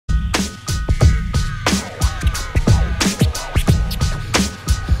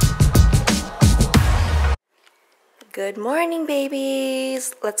Good morning,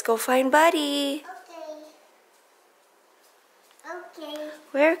 babies. Let's go find Buddy. Okay.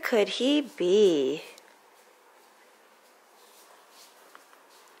 Where could he be?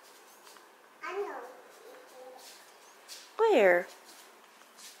 I know. Where?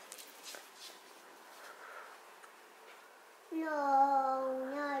 No,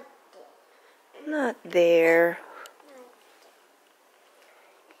 not there. Not there.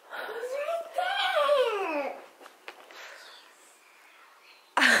 He's right there.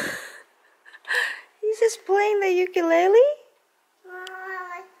 He's just playing the ukulele? Mom,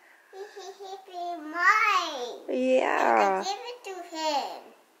 he be mine. Yeah. I gave it to him.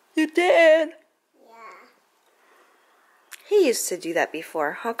 You did? Yeah. He used to do that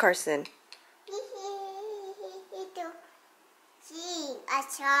before, huh, Carson? He to sing a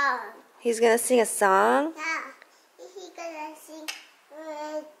song. He's gonna sing a song? Yeah. He gonna sing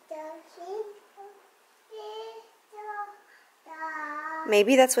with the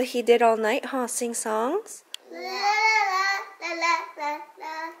Maybe that's what he did all night, huh? Sing songs? la la la la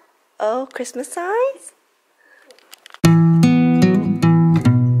la. Oh, Christmas songs?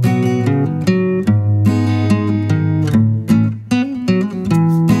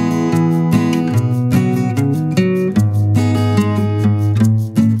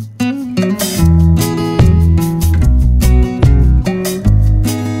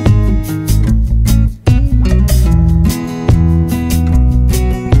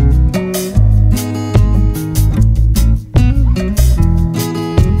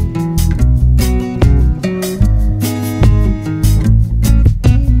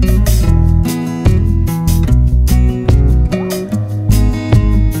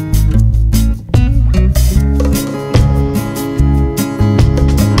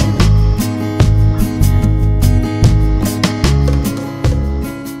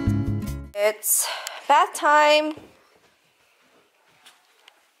 It's bath time.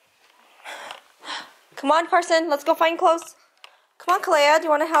 Come on, Carson, let's go find clothes. Come on, Kalea, do you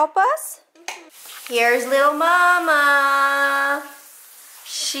want to help us? Here's little mama.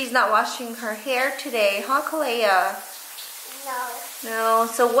 She's not washing her hair today, huh, Kalea? No. No,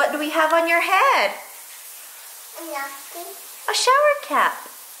 so what do we have on your head? Nothing. A shower cap.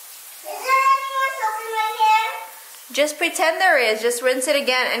 Is there any more soap in my hair? Just pretend there is. Just rinse it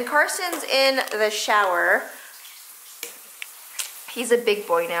again. And Carson's in the shower. He's a big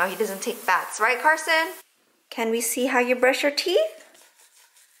boy now. He doesn't take baths. Right, Carson? Can we see how you brush your teeth?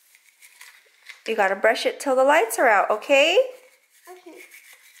 You gotta brush it till the lights are out, okay? Okay.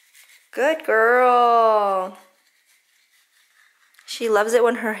 Good girl. She loves it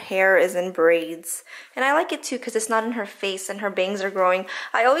when her hair is in braids. And I like it too because it's not in her face and her bangs are growing.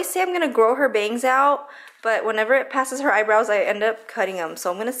 I always say I'm gonna grow her bangs out, but whenever it passes her eyebrows, I end up cutting them. So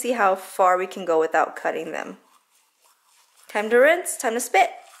I'm gonna see how far we can go without cutting them. Time to rinse, time to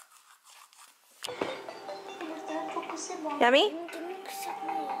spit. Yummy?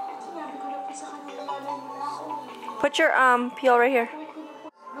 Put your peel right here.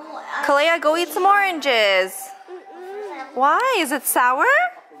 Kalea, go eat some oranges. Why? Is it sour?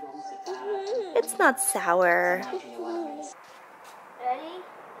 It's not sour. Ready?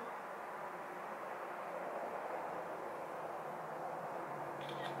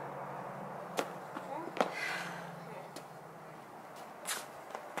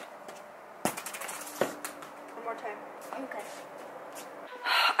 One more time. Okay.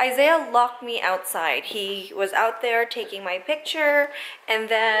 Isaiah locked me outside. He was out there taking my picture, and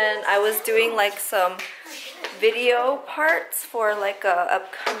then I was doing like some video parts for like a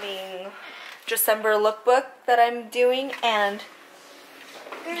upcoming Dressember lookbook that I'm doing, and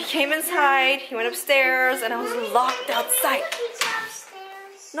he came inside, he went upstairs, and I was locked outside.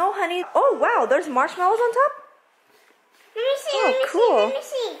 No, honey. Oh, wow, there's marshmallows on top? Let me see, Oh, let me cool. see, let me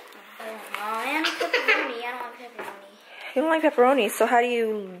see. Oh, I want pepperoni. I don't want pepperoni. You don't like pepperoni, so how do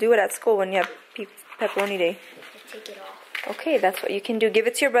you do it at school when you have pepperoni day? Take it off. Okay, that's what you can do. Give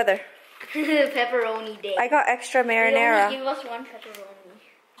it to your brother. Pepperoni day. I got extra They marinara. only give us one pepperoni.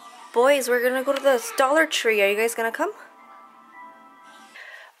 Boys, we're gonna go to the Dollar Tree. Are you guys gonna come?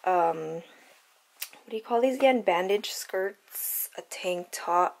 What do you call these again? Bandage skirts, a tank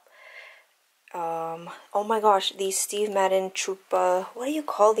top. Oh my gosh, these Steve Madden Trupa. What do you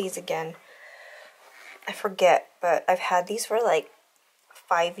call these again? I forget, but I've had these for like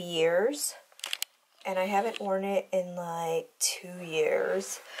 5 years. And I haven't worn it in like 2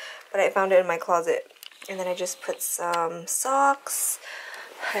 years. But I found it in my closet. And then I just put some socks.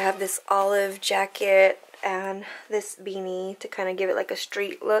 I have this olive jacket and this beanie to kind of give it like a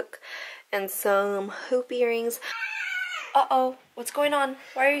street look. And some hoop earrings. Uh-oh, what's going on?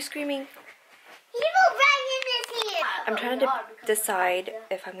 Why are you screaming? Evil Brian is here. I'm trying to decide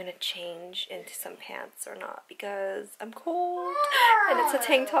if I'm gonna change into some pants or not because I'm cold and it's a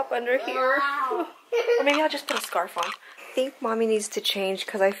tank top under here. Or maybe I'll just put a scarf on. I think mommy needs to change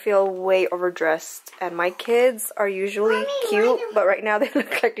because I feel way overdressed and my kids are usually cute, but right now they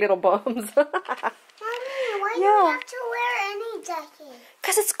look like little bums. Why do you have to wear any jacket?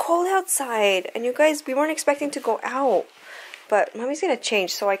 Because it's cold outside and you guys, we weren't expecting to go out. But mommy's gonna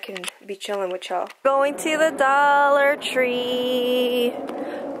change so I can be chilling with y'all. Going to the Dollar Tree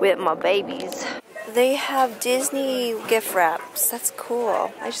with my babies. They have Disney gift wraps. That's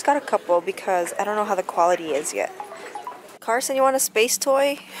cool. I just got a couple because I don't know how the quality is yet. Carson, you want a space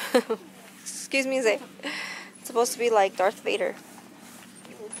toy? Excuse me, Zay. It's supposed to be like Darth Vader.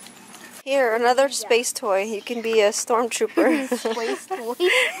 Here, another space toy. You can be a stormtrooper. Space toy.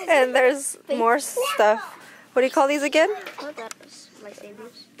 And there's more stuff. What do you call these again? Lightsabers.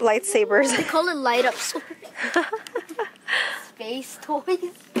 Lightsabers. They call it light up sword. Space toys.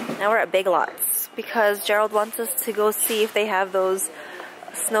 Now we're at Big Lots because Gerald wants us to go see if they have those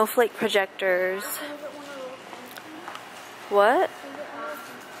snowflake projectors. What?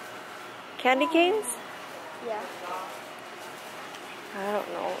 Candy canes? Yeah. I don't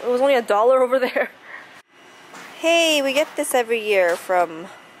know. It was only $1 over there. Hey, we get this every year from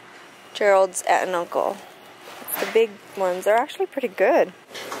Gerald's aunt and uncle. It's the big ones. They're actually pretty good.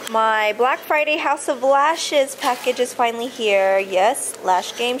 My Black Friday House of Lashes package is finally here. Yes,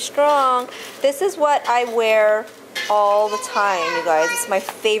 lash game strong. This is what I wear all the time, you guys. It's my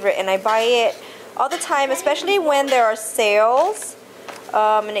favorite and I buy it all the time, especially when there are sales.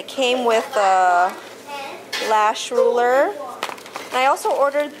 And it came with a lash ruler. And I also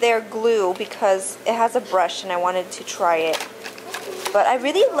ordered their glue because it has a brush and I wanted to try it. But I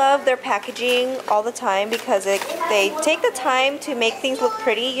really love their packaging all the time because they take the time to make things look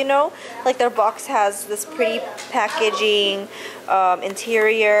pretty, you know? Like their box has this pretty packaging,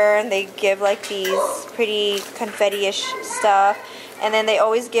 interior, and they give like these pretty confetti-ish stuff. And then they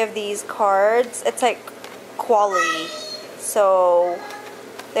always give these cards. It's like quality. So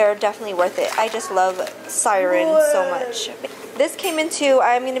they're definitely worth it. I just love Siren so much. This came into,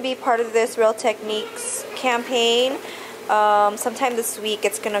 I'm going to be part of this Real Techniques campaign. Sometime this week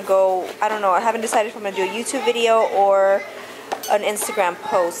it's gonna go, I don't know, I haven't decided if I'm gonna do a YouTube video or an Instagram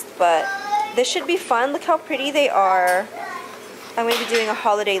post, but this should be fun. Look how pretty they are. I'm gonna be doing a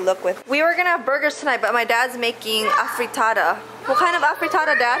holiday look with. We were gonna have burgers tonight, but my dad's making afritada. What kind of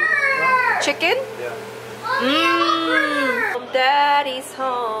afritada, Dad? Chicken? Yeah. Daddy's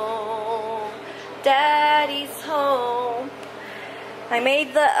home. Daddy's home. I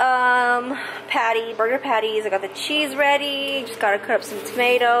made the patty, burger patties. I got the cheese ready. Just gotta cut up some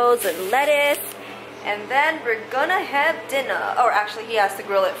tomatoes and lettuce. And then we're gonna have dinner. Or actually, he has to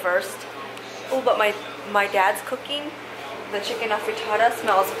grill it first. Oh, but my dad's cooking. The chicken afritada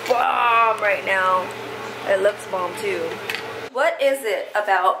smells bomb right now. It looks bomb too. What is it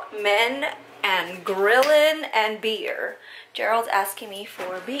about men and grilling and beer? Gerald's asking me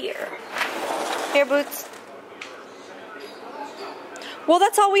for beer. Here, Boots. Well,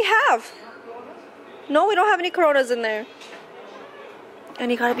 that's all we have. No, we don't have any Coronas in there.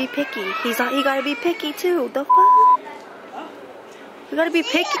 And you gotta be picky. He gotta be picky too. The fuck? You gotta be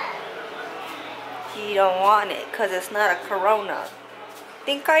picky. He don't want it because it's not a Corona.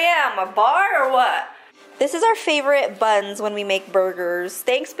 Think I am a bar or what? This is our favorite buns when we make burgers.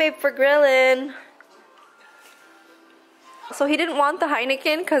 Thanks, babe, for grilling. So he didn't want the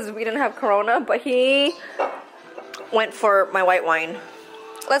Heineken because we didn't have Corona, but he went for my white wine.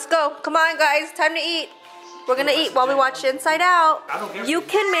 Let's go. Come on, guys. Time to eat. We're gonna eat while we watch Inside Out. You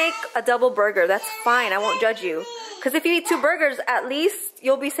can make a double burger. That's fine. I won't judge you. Because if you eat 2 burgers, at least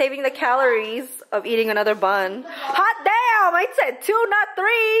you'll be saving the calories of eating another bun. Hot damn! I said 2, not 3.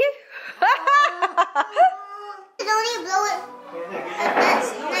 Don't you blow it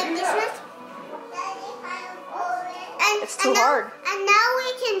like this? It's too hard. And now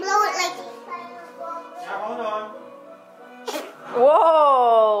we can blow it like. Now hold on.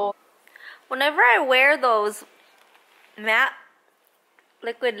 Whoa! Whenever I wear those matte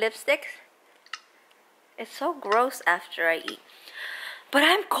liquid lipsticks, it's so gross after I eat. But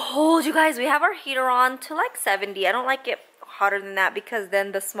I'm cold, you guys. We have our heater on to like 70. I don't like it hotter than that because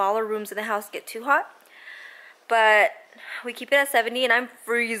then the smaller rooms in the house get too hot. But we keep it at 70 and I'm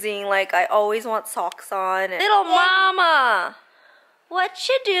freezing. Like, I always want socks on. Little mama! What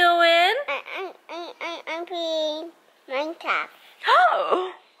you doing? I'm playing Minecraft.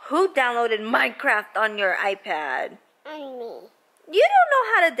 Oh! Who downloaded Minecraft on your iPad? On me. You don't know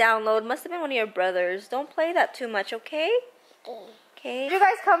how to download. Must have been one of your brothers. Don't play that too much, okay? Okay. Okay. Where did you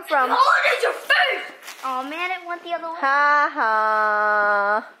guys come from? What is your face? Oh man, it went the other way. Ha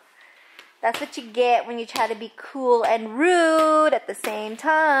ha. That's what you get when you try to be cool and rude at the same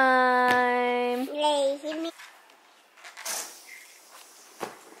time. Lazy me.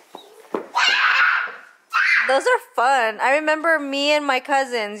 Those are fun. I remember me and my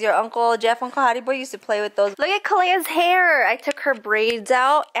cousins, your Uncle Jeff, Uncle Haribo used to play with those. Look at Kalea's hair. I took her braids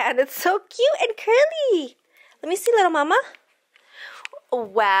out and it's so cute and curly. Let me see, little mama.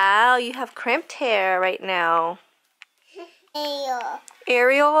 Wow, you have crimped hair right now.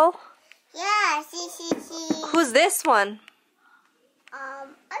 Ariel? Yeah, see. Who's this one? I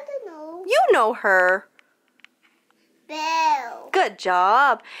don't know. You know her. Belle. Good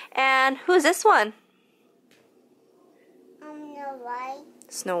job. And who's this one? Snow White.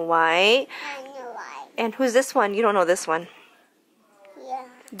 Snow White. Snow White. And who's this one? You don't know this one. Yeah.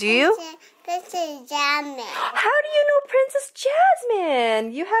 Do you? Princess Jasmine. How do you know Princess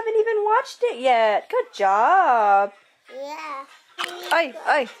Jasmine? You haven't even watched it yet. Good job. Yeah.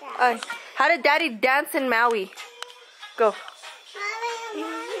 Ay. How did Daddy dance in Maui? Go.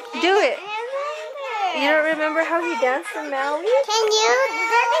 Do it. You don't remember how he danced in Maui? Can you,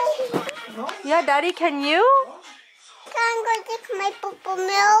 Daddy? Yeah, Daddy, can you? Can I go take my poo-poo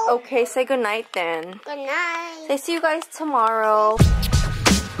milk? Okay, say goodnight then. Good night. Say see you guys tomorrow.